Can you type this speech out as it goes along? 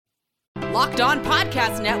Locked On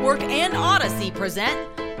Podcast Network and Odyssey present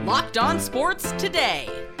Locked On Sports Today.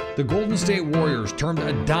 The Golden State Warriors turned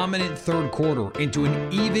a dominant third quarter into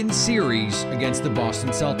an even series against the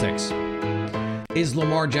Boston Celtics. Is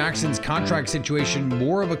Lamar Jackson's contract situation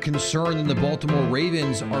more of a concern than the Baltimore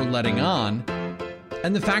Ravens are letting on?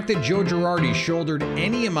 And the fact that Joe Girardi shouldered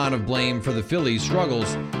any amount of blame for the Phillies'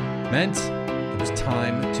 struggles meant it was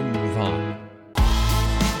time to move on.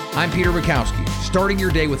 I'm Peter Bukowski, starting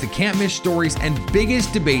your day with the can't-miss stories and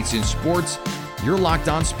biggest debates in sports. You're Locked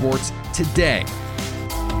On Sports Today.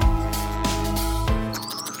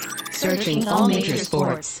 Searching all major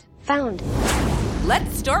sports. Found.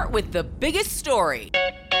 Let's start with the biggest story.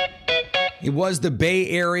 It was the Bay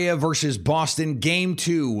Area versus Boston Game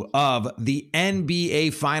 2 of the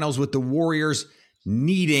NBA Finals, with the Warriors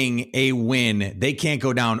needing a win. They can't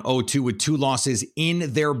go down 0-2 with two losses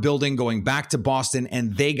in their building, going back to Boston,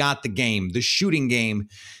 and they got the game, the shooting game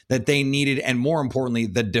that they needed, and more importantly,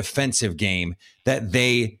 the defensive game that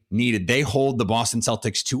they needed. They hold the Boston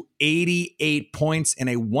Celtics to 88 points in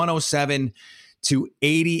a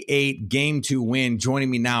 107-88 Game 2 win.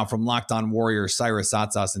 Joining me now from Locked On Warriors, Cyrus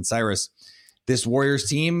Saatsaz. And Cyrus, this Warriors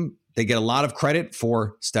team, they get a lot of credit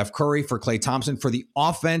for Steph Curry, for Klay Thompson, for the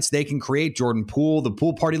offense they can create, Jordan Poole, the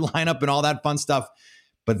pool party lineup, and all that fun stuff.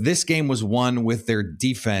 But this game was won with their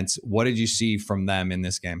defense. What did you see from them in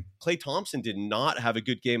this game? Klay Thompson did not have a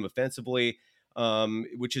good game offensively,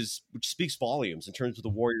 which speaks volumes in terms of the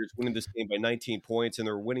Warriors winning this game by 19 points, and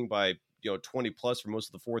they're winning by 20 plus for most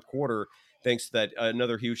of the fourth quarter, thanks to that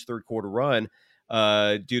another huge third quarter run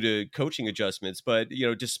due to coaching adjustments. But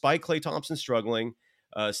despite Klay Thompson struggling,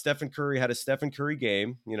 Stephen Curry had a Stephen Curry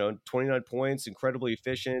game, 29 points, incredibly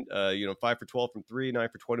efficient, 5 for 12 from 3, 9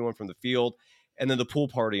 for 21 from the field. And then the pool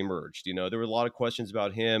party emerged. There were a lot of questions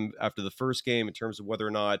about him after the first game in terms of whether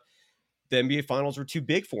or not the NBA Finals were too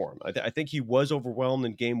big for him. I think he was overwhelmed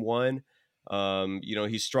in game one.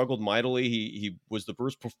 He struggled mightily. He was the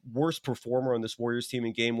worst performer on this Warriors team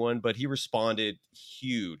in game one, but he responded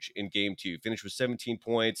huge in game two, finished with 17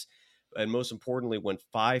 points. And most importantly, went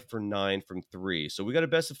 5 for 9 from 3. So we got a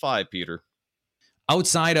best of 5, Peter.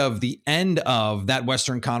 Outside of the end of that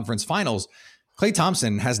Western Conference Finals, Klay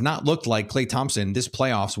Thompson has not looked like Klay Thompson this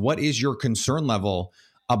playoffs. What is your concern level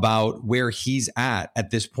about where he's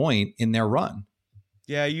at this point in their run?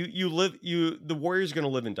 Yeah, the Warriors are going to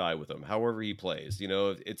live and die with him, however he plays.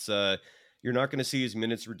 It's you're not going to see his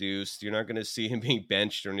minutes reduced. You're not going to see him being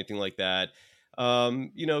benched or anything like that.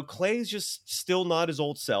 Klay's just still not his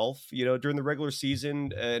old self. During the regular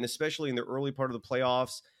season, and especially in the early part of the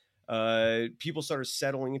playoffs, people started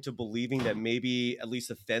settling into believing that maybe at least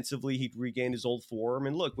offensively he'd regained his old form.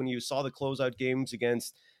 And look, when you saw the closeout games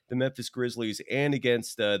against the Memphis Grizzlies and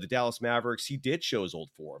against the Dallas Mavericks, he did show his old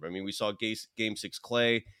form. I mean, we saw Game 6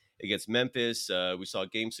 Klay against Memphis. We saw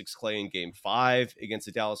Game 6 Klay in Game 5 against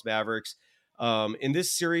the Dallas Mavericks. In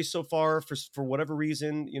this series so far, for whatever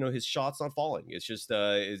reason, his shot's not falling. It's just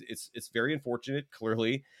it's very unfortunate,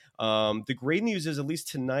 clearly. The great news is, at least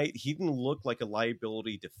tonight, he didn't look like a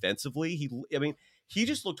liability defensively. He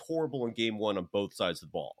just looked horrible in game one on both sides of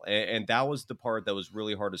the ball. And that was the part that was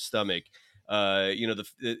really hard to stomach.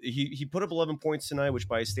 He put up 11 points tonight, which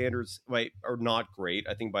by standards are not great.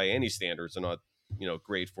 I think by any standards are not,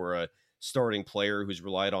 great for a starting player who's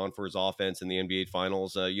relied on for his offense in the NBA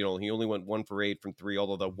Finals. He only went 1 for 8 from 3,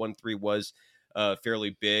 although that 1-3 was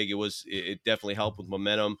fairly big. It definitely helped with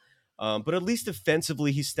momentum. But at least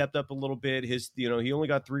defensively, he stepped up a little bit. He only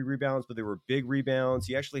got 3 rebounds, but they were big rebounds.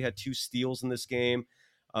 He actually had 2 steals in this game.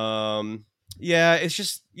 It's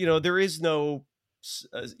just, there is no,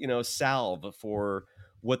 salve for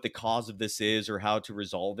what the cause of this is or how to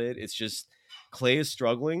resolve it. It's just Klay is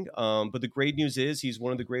struggling. But the great news is he's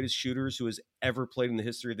one of the greatest shooters who has ever played in the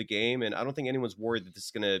history of the game. And I don't think anyone's worried that this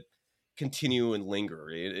is going to continue and linger.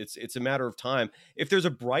 It's a matter of time. If there's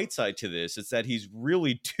a bright side to this, it's that he's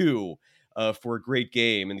really due for a great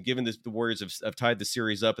game. And given this, the Warriors have tied the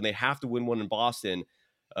series up and they have to win one in Boston,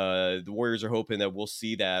 the Warriors are hoping that they'll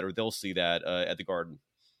see that at the Garden.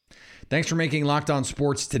 Thanks for making Locked On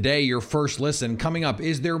Sports Today your first listen. Coming up,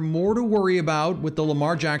 is there more to worry about with the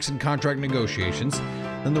Lamar Jackson contract negotiations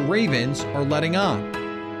than the Ravens are letting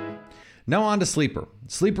on? Now on to Sleeper.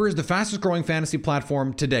 Sleeper is the fastest growing fantasy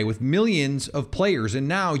platform today with millions of players. And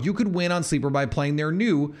now you could win on Sleeper by playing their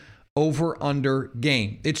new over-under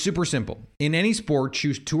game. It's super simple. In any sport,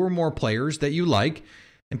 choose 2 or more players that you like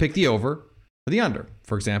and pick the over or the under.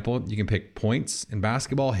 For example, you can pick points in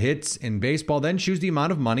basketball, hits in baseball, then choose the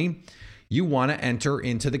amount of money you want to enter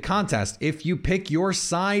into the contest. If you pick your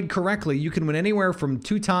side correctly, you can win anywhere from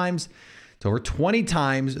 2 times to over 20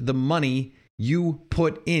 times the money you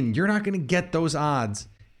put in. You're not going to get those odds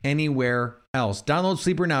anywhere else. Download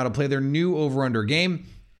Sleeper now to play their new over-under game.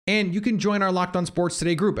 And you can join our Locked On Sports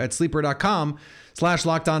Today group at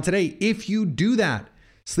sleeper.com/LockedOnToday. If you do that,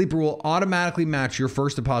 Sleeper will automatically match your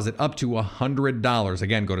first deposit up to $100.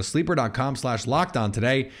 Again, go to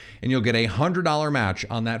sleeper.com/LockedOnToday and you'll get a $100 match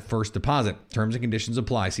on that first deposit. Terms and conditions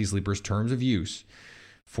apply. See Sleeper's terms of use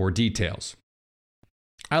for details.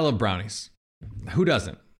 I love brownies. Who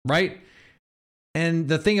doesn't, right? And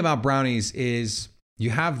the thing about brownies is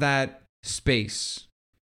you have that space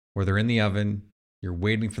where they're in the oven, you're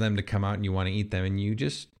waiting for them to come out and you want to eat them, and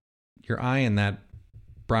you're eyeing that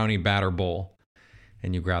brownie batter bowl,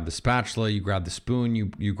 and you grab the spatula, you grab the spoon,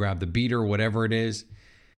 you grab the beater, whatever it is,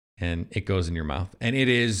 and it goes in your mouth. And it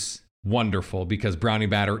is wonderful because brownie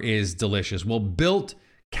batter is delicious. Well, Built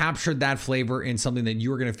captured that flavor in something that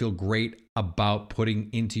you are going to feel great about putting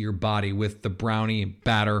into your body with the brownie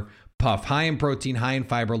batter puff. High in protein, high in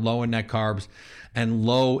fiber, low in net carbs, and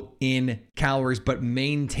low in calories, but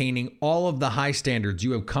maintaining all of the high standards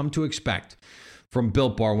you have come to expect from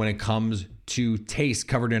Built Bar when it comes to taste.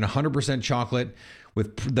 Covered in 100% chocolate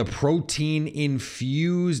with the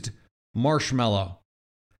protein-infused marshmallow.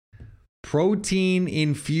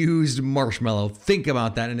 Protein-infused marshmallow. Think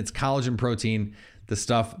about that, and it's collagen protein, the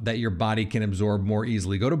stuff that your body can absorb more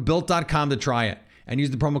easily. Go to Built.com to try it and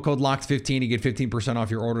use the promo code LOCKED15 to get 15%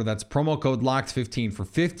 off your order. That's promo code LOCKED15 for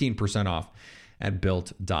 15% off at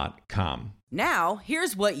Built.com. Now,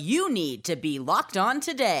 here's what you need to be locked on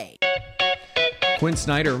today. Quinn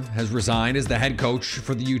Snyder has resigned as the head coach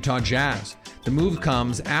for the Utah Jazz. The move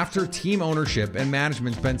comes after team ownership and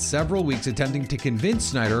management spent several weeks attempting to convince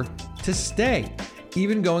Snyder to stay,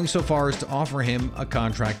 even going so far as to offer him a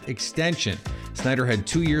contract extension. Snyder had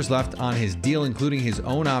 2 years left on his deal, including his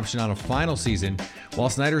own option on a final season. While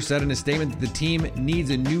Snyder said in a statement that the team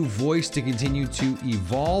needs a new voice to continue to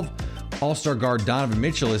evolve, All-Star guard Donovan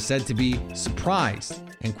Mitchell is said to be surprised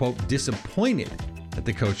and, quote, disappointed at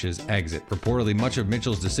the coach's exit. Reportedly, much of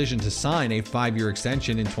Mitchell's decision to sign a 5-year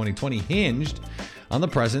extension in 2020 hinged on the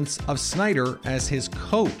presence of Snyder as his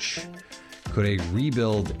coach. Could a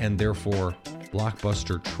rebuild and therefore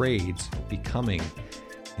blockbuster trades be coming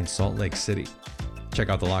in Salt Lake City? Check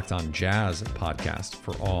out the Locked On Jazz podcast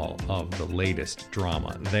for all of the latest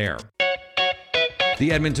drama there.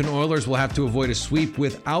 The Edmonton Oilers will have to avoid a sweep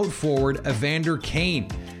without forward Evander Kane.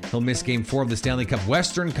 He'll miss Game 4 of the Stanley Cup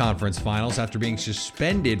Western Conference Finals after being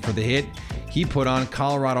suspended for the hit he put on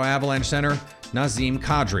Colorado Avalanche center Nazem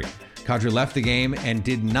Kadri. Kadri left the game and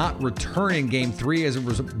did not return in Game 3 as it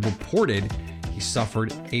was reported he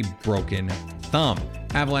suffered a broken thumb.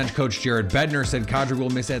 Avalanche coach Jared Bednar said Kadri will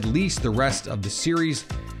miss at least the rest of the series,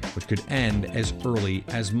 which could end as early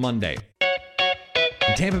as Monday.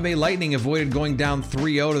 The Tampa Bay Lightning avoided going down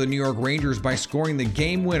 3-0 to the New York Rangers by scoring the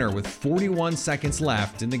game winner with 41 seconds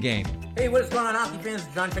left in the game. Hey, what is going on, hockey fans?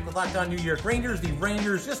 John Chick with Locked On New York Rangers. The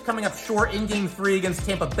Rangers just coming up short in Game 3 against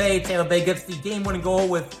Tampa Bay. Tampa Bay gets the game-winning goal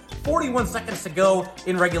with 41 seconds to go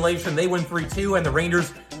in regulation. They win 3-2, and the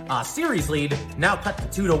Rangers series lead now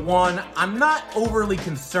cut to 2-1. I'm not overly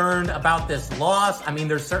concerned about this loss. I mean,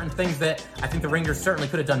 there's certain things that I think the Rangers certainly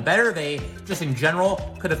could have done better. They just in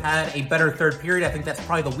general could have had a better third period. I think that's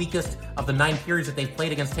probably the weakest of the 9 periods that they've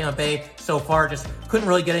played against Tampa Bay so far. Just couldn't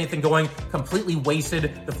really get anything going. Completely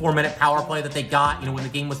wasted the 4-minute power play that they got, when the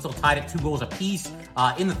game was still tied at 2 goals apiece.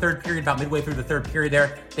 In the third period, about midway through the third period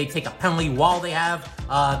there, they take a penalty while they have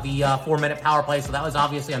the 4-minute power play. So that was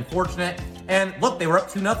obviously unfortunate. And look, they were up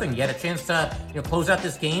 2-0. You had a chance to close out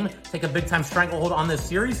this game, take a big-time stranglehold on this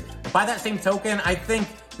series. But by that same token, I think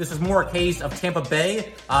this is more a case of Tampa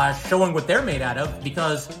Bay showing what they're made out of,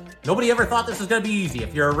 because nobody ever thought this was going to be easy.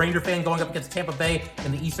 If you're a Ranger fan going up against Tampa Bay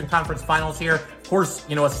in the Eastern Conference Finals here, of course,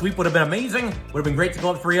 a sweep would have been amazing. Would have been great to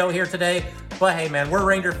go up 3-0 here today. But hey, man, we're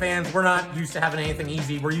Ranger fans. We're not used to having anything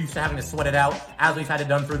easy. We're used to having to sweat it out, as we've had it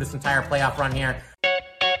done through this entire playoff run here.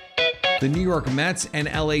 The New York Mets and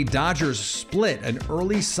LA Dodgers split an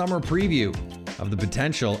early summer preview of the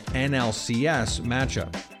potential NLCS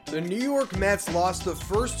matchup. The New York Mets lost the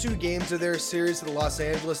first 2 games of their series to the Los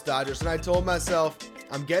Angeles Dodgers, and I told myself,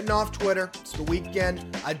 I'm getting off Twitter. It's the weekend.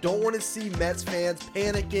 I don't want to see Mets fans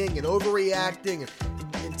panicking and overreacting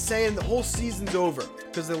and saying the whole season's over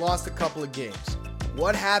because they lost a couple of games.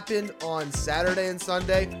 What happened on Saturday and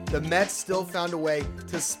Sunday? The Mets still found a way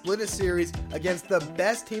to split a series against the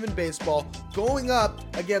best team in baseball, going up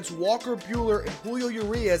against Walker Buehler and Julio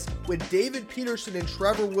Urias with David Peterson and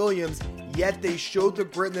Trevor Williams, yet they showed the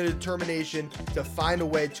grit and the determination to find a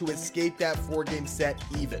way to escape that 4-game set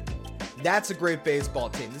even. That's a great baseball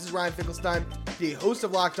team. This is Ryan Finkelstein. the host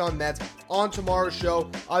of Locked On Mets. On tomorrow's show,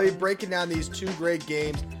 I'll be breaking down these two great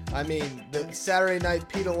games. I mean, the Saturday night,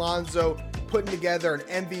 Pete Alonso putting together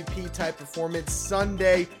an MVP type performance.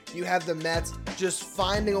 Sunday, you have the Mets just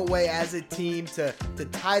finding a way as a team to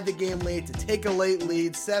tie the game late, to take a late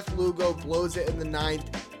lead. Seth Lugo blows it in the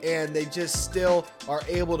ninth, and they just still are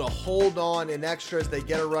able to hold on in extras. They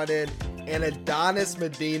get a run in, and Adonis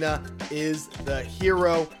Medina is the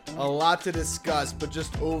hero. A lot to discuss, but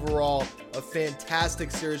just overall, a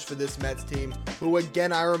fantastic series for this Mets team, who,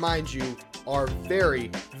 again, I remind you, are very,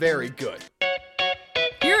 very good.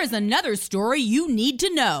 Here is another story you need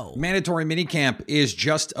to know. Mandatory minicamp is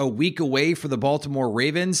just a week away for the Baltimore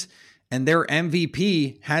Ravens, and their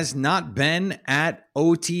MVP has not been at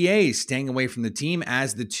OTA, staying away from the team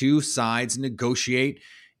as the two sides negotiate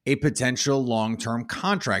a potential long-term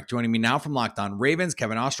contract. Joining me now from Locked On Ravens,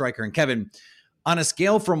 Kevin Ostreicher. And Kevin, on a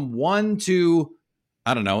scale from 1 to,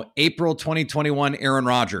 April 2021 Aaron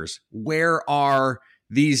Rodgers, where are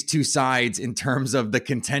these two sides in terms of the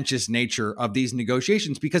contentious nature of these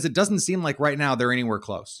negotiations? Because it doesn't seem like right now they're anywhere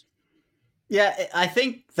close. Yeah, I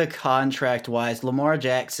think the contract-wise, Lamar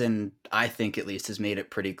Jackson, I think at least, has made it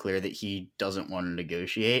pretty clear that he doesn't want to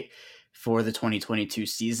negotiate for the 2022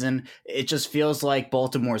 season. It just feels like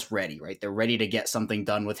Baltimore's ready, right? They're ready to get something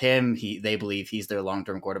done with him. They believe he's their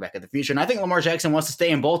long-term quarterback of the future. And I think Lamar Jackson wants to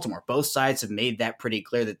stay in Baltimore. Both sides have made that pretty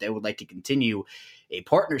clear that they would like to continue a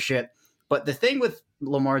partnership. But the thing with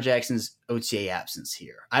Lamar Jackson's OTA absence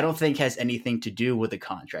here, I don't think has anything to do with the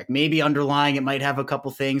contract. Maybe underlying it might have a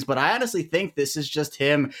couple things, but I honestly think this is just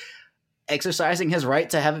him exercising his right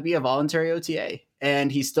to have it be a voluntary OTA.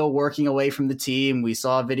 And he's still working away from the team. We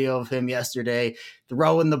saw a video of him yesterday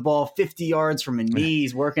throwing the ball 50 yards from a knee.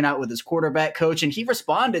 He's working out with his quarterback coach, and he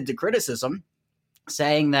responded to criticism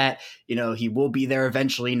saying that, he will be there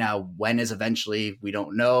eventually. Now, when is eventually, we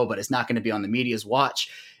don't know, but it's not going to be on the media's watch.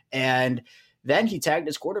 And then he tagged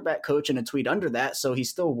his quarterback coach in a tweet under that, so he's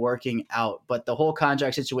still working out. But the whole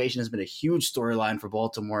contract situation has been a huge storyline for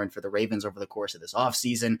Baltimore and for the Ravens over the course of this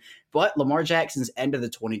offseason. But Lamar Jackson's end of the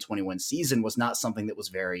 2021 season was not something that was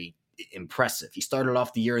very impressive. He started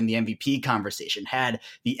off the year in the MVP conversation, had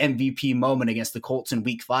the MVP moment against the Colts in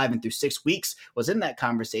week 5, and through 6 weeks was in that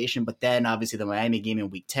conversation. But then obviously the Miami game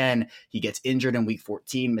in week 10, he gets injured in week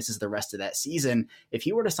 14, misses the rest of that season. If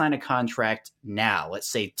he were to sign a contract now, let's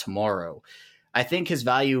say tomorrow, I think his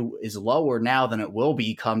value is lower now than it will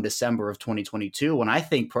be come December of 2022. When I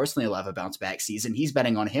think personally he'll have a bounce back season. He's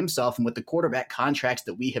betting on himself, and with the quarterback contracts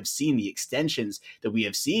that we have seen, the extensions that we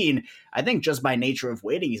have seen, I think just by nature of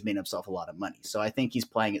waiting, he's made himself a lot of money. So I think he's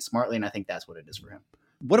playing it smartly, and I think that's what it is for him.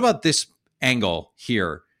 What about this angle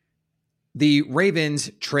here? The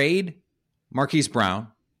Ravens trade Marquise Brown.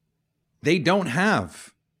 They don't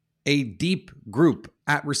have a deep group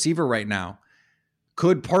at receiver right now.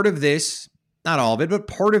 Could part of this, not all of it, but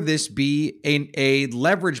part of this be a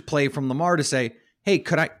leverage play from Lamar to say, hey,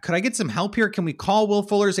 could I get some help here? Can we call Will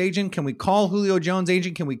Fuller's agent? Can we call Julio Jones'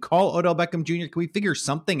 agent? Can we call Odell Beckham Jr.? Can we figure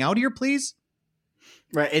something out here, please?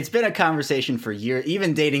 Right. It's been a conversation for years,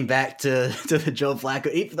 even dating back to the Joe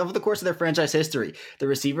Flacco. Over the course of their franchise history, the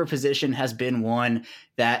receiver position has been one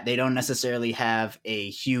that they don't necessarily have a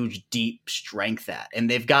huge, deep strength at. And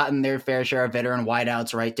they've gotten their fair share of veteran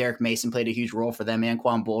wideouts, right? Derek Mason played a huge role for them,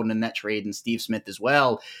 Anquan Bolden in that trade, and Steve Smith as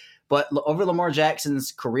well. But over Lamar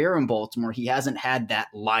Jackson's career in Baltimore, he hasn't had that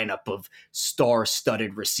lineup of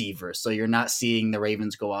star-studded receivers. So you're not seeing the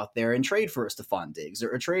Ravens go out there and trade for a Stephon Diggs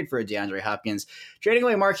or trade for a DeAndre Hopkins. Trading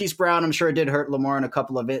away Marquise Brown, I'm sure it did hurt Lamar in a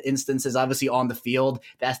couple of instances. Obviously on the field,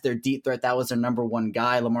 that's their deep threat. That was their number one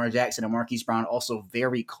guy. Lamar Jackson and Marquise Brown also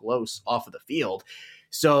very close off of the field.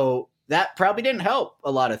 So that probably didn't help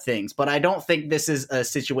a lot of things. But I don't think this is a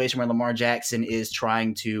situation where Lamar Jackson is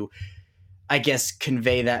trying to, I guess,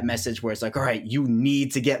 convey that message where it's like, all right, you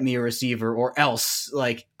need to get me a receiver or else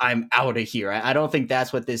like I'm out of here. I don't think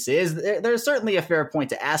that's what this is. There's certainly a fair point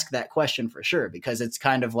to ask that question for sure, because it's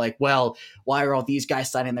kind of like, well, why are all these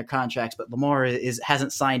guys signing their contracts, but Lamar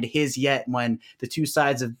hasn't signed his yet when the two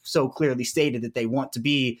sides have so clearly stated that they want to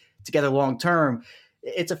be together long term?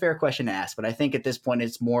 It's a fair question to ask, but I think at this point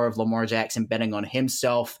it's more of Lamar Jackson betting on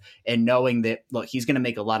himself and knowing that, look, he's going to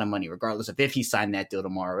make a lot of money regardless of if he signed that deal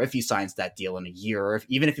tomorrow, or if he signs that deal in a year, or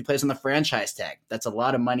even if he plays on the franchise tag. That's a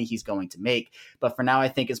lot of money he's going to make. But for now, I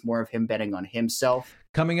think it's more of him betting on himself.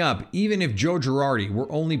 Coming up, even if Joe Girardi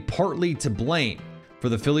were only partly to blame for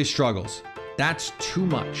the Phillies' struggles, that's too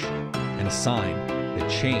much and a sign that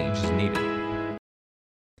change is needed.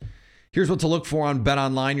 Here's what to look for on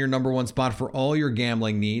BetOnline, your number one spot for all your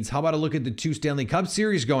gambling needs. How about a look at the 2 Stanley Cup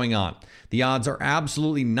series going on? The odds are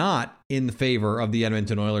absolutely not in the favor of the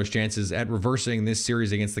Edmonton Oilers' chances at reversing this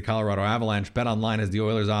series against the Colorado Avalanche. BetOnline has the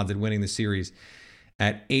Oilers' odds at winning the series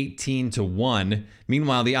at 18-1.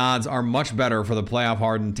 Meanwhile, the odds are much better for the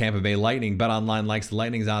playoff-hardened Tampa Bay Lightning. BetOnline likes the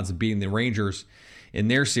Lightning's odds of beating the Rangers in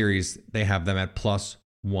their series. They have them at plus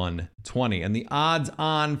 120. And the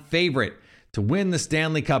odds-on favorite to win the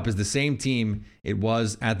Stanley Cup is the same team it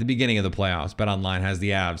was at the beginning of the playoffs. BetOnline has the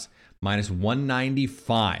Avs minus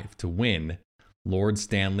 195 to win Lord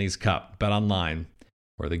Stanley's Cup. BetOnline,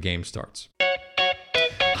 where the game starts.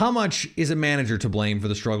 How much is a manager to blame for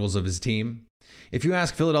the struggles of his team? If you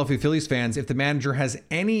ask Philadelphia Phillies fans if the manager has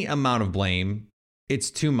any amount of blame,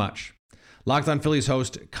 it's too much. Locked On Phillies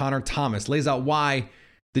host Connor Thomas lays out why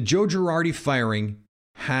the Joe Girardi firing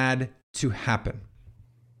had to happen.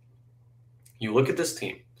 You look at this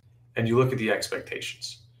team and you look at the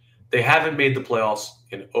expectations. They haven't made the playoffs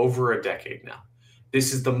in over a decade now.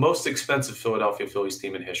 This is the most expensive Philadelphia Phillies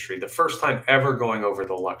team in history. The first time ever going over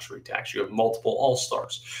the luxury tax. You have multiple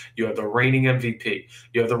All-Stars. You have the reigning MVP.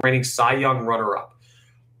 You have the reigning Cy Young runner-up.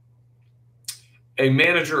 A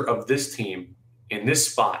manager of this team in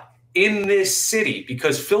this spot, in this city,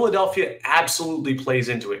 because Philadelphia absolutely plays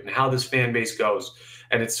into it and how this fan base goes.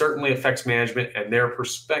 And it certainly affects management and their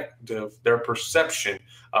perspective, their perception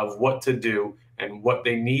of what to do and what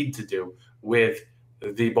they need to do with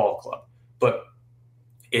the ball club. But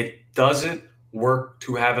it doesn't work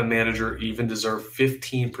to have a manager even deserve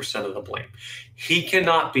 15% of the blame. He can't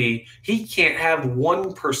have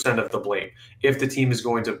 1% of the blame if the team is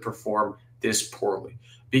going to perform this poorly.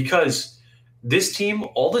 Because this team,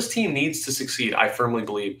 all this team needs to succeed, I firmly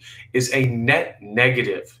believe, is a net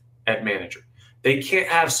negative at manager. They can't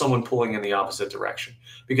have someone pulling in the opposite direction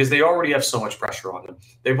because they already have so much pressure on them.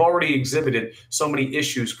 They've already exhibited so many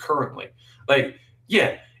issues currently.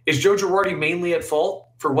 Is Joe Girardi mainly at fault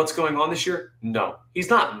for what's going on this year? No, he's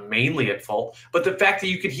not mainly at fault. But the fact that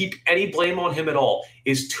you could heap any blame on him at all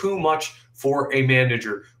is too much for a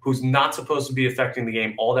manager who's not supposed to be affecting the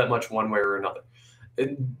game all that much one way or another.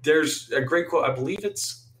 And there's a great quote. I believe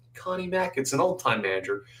it's Connie Mack. It's an old-time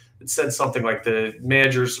manager. It said something like the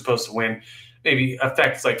manager is supposed to win maybe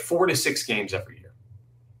affects like 4 to 6 games every year.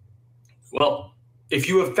 Well, if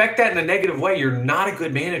you affect that in a negative way, you're not a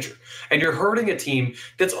good manager. And you're hurting a team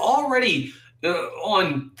that's already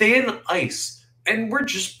on thin ice. And we're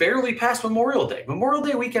just barely past Memorial Day. Memorial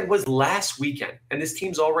Day weekend was last weekend, and this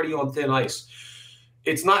team's already on thin ice.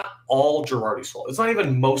 It's not all Girardi's fault. It's not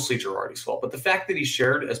even mostly Girardi's fault. But the fact that he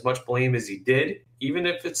shared as much blame as he did, even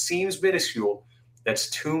if it seems minuscule,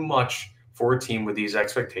 that's too much for a team with these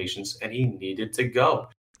expectations, and he needed to go.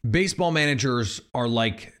 Baseball managers are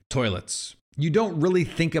like toilets. You don't really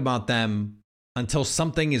think about them until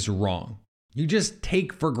something is wrong. You just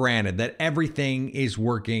take for granted that everything is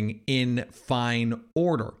working in fine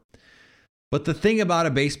order. But the thing about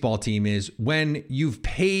a baseball team is when you've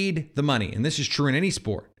paid the money, and this is true in any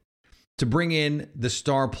sport, to bring in the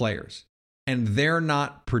star players, and they're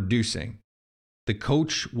not producing, the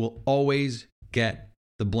coach will always get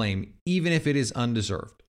the blame, even if it is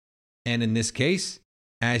undeserved. And in this case,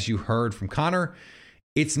 as you heard from Connor,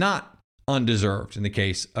 it's not undeserved in the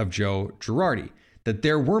case of Joe Girardi, that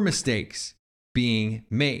there were mistakes being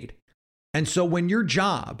made. And so when your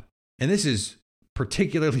job, and this is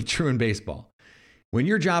particularly true in baseball, when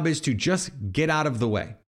your job is to just get out of the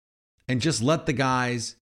way and just let the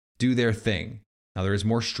guys do their thing. Now, there is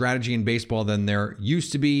more strategy in baseball than there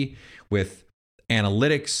used to be with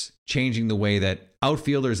analytics, changing the way that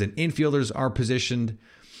outfielders and infielders are positioned,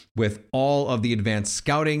 with all of the advanced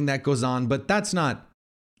scouting that goes on, but that's not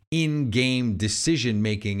in-game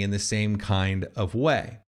decision-making in the same kind of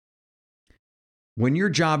way. When your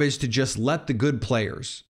job is to just let the good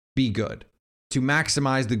players be good, to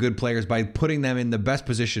maximize the good players by putting them in the best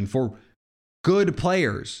position for good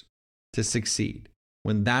players to succeed,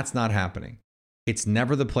 when that's not happening, it's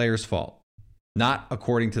never the player's fault. Not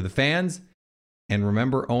according to the fans. And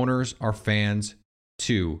remember, owners are fans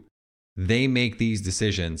too. They make these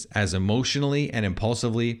decisions as emotionally and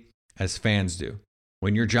impulsively as fans do.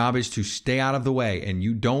 When your job is to stay out of the way and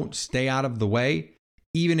you don't stay out of the way,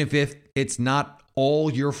 even if it's not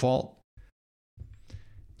all your fault,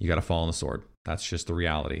 you got to fall on the sword. That's just the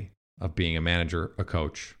reality of being a manager, a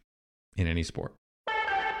coach in any sport.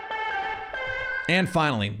 And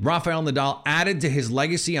finally, Rafael Nadal added to his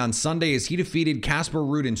legacy on Sunday as he defeated Casper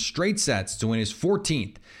Ruud in straight sets to win his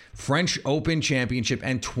 14th French Open Championship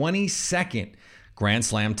and 22nd Grand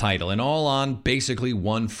Slam title, and all on basically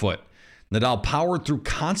 1 foot. Nadal powered through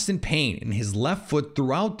constant pain in his left foot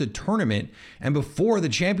throughout the tournament, and before the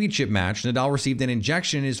championship match, Nadal received an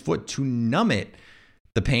injection in his foot to numb it.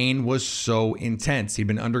 The pain was so intense. He'd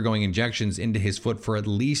been undergoing injections into his foot for at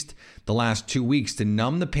least the last 2 weeks to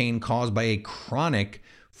numb the pain caused by a chronic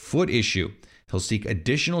foot issue. He'll seek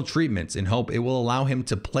additional treatments and hope it will allow him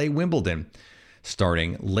to play Wimbledon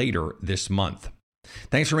starting later this month.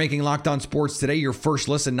 Thanks for making Locked On Sports today your first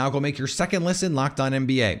listen. Now go make your second listen Locked On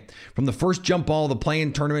NBA. From the first jump ball of the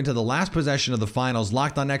play-in tournament to the last possession of the finals,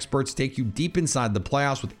 Locked On experts take you deep inside the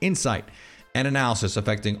playoffs with insight and analysis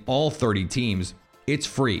affecting all 30 teams. It's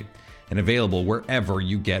free and available wherever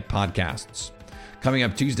you get podcasts. Coming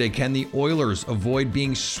up Tuesday, can the Oilers avoid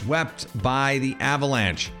being swept by the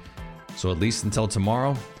Avalanche? So at least until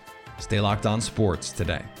tomorrow, stay locked on sports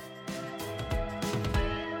today.